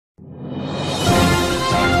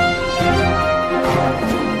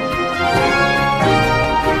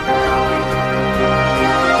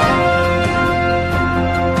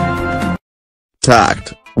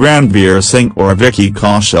Takht, Ranveer Singh or Vicky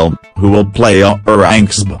Kaushal, who will play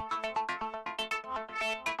Aurangzeb.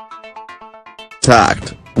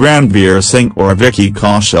 Takht, Ranveer Singh or Vicky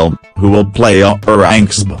Kaushal, who will play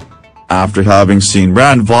Aurangzeb. After having seen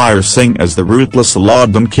Ranveer Singh as the ruthless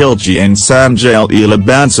Alauddin Khilji in Sanjay Leela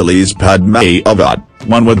Bhansali's Padmaavat,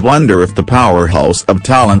 one would wonder if the powerhouse of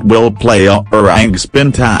talent will play Aurangzeb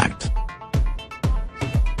in Takht.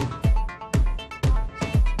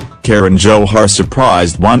 Karan Johar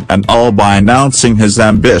surprised one and all by announcing his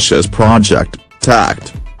ambitious project,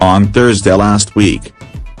 Takht, on Thursday last week.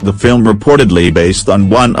 The film, reportedly based on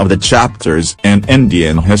one of the chapters in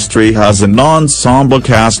Indian history, has an ensemble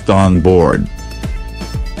cast on board.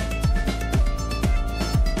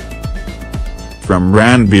 From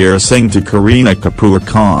Ranveer Singh to Kareena Kapoor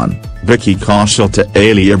Khan, Vicky Kaushal to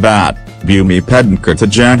Alia Bhatt, Bhumi Pedneker to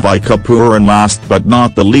Janhvi Kapoor, and last but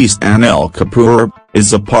not the least Anil Kapoor,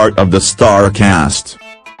 is a part of the star cast.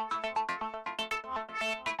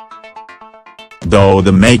 Though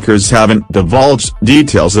the makers haven't divulged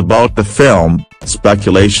details about the film,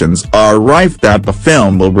 speculations are rife that the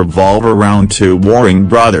film will revolve around two warring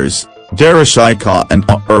brothers, Darashai Khan and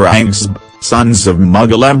Aurangzeb, sons of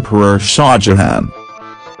Mughal Emperor Shah Jahan.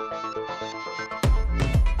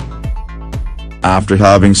 After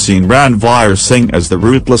having seen Ranveer Singh as the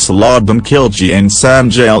ruthless Alauddin Khilji in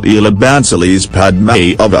Sanjay Leela Bhansali's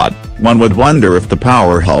Padmaavat, one would wonder if the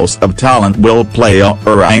powerhouse of talent will play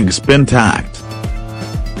Aurangzeb in Takht.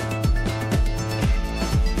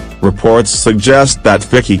 Reports suggest that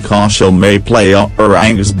Vicky Kaushal may play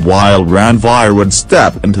Aurangzeb while Ranveer would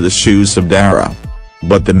step into the shoes of Dara.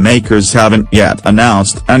 But the makers haven't yet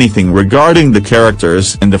announced anything regarding the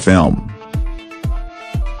characters in the film.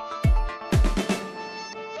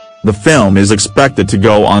 The film is expected to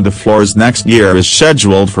go on the floors next year, is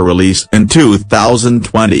scheduled for release in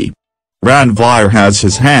 2020. Ranveer has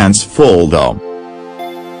his hands full though.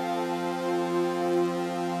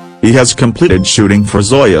 He has completed shooting for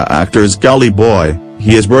Zoya actor's Gully Boy,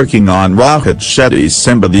 he is working on Rohit Shetty's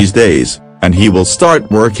Simba these days, and he will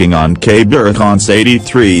start working on Kabir Khan's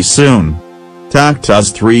 83 soon. Takht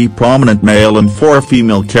has 3 prominent male and 4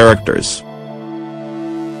 female characters.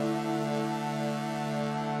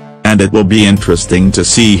 And it will be interesting to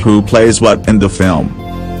see who plays what in the film.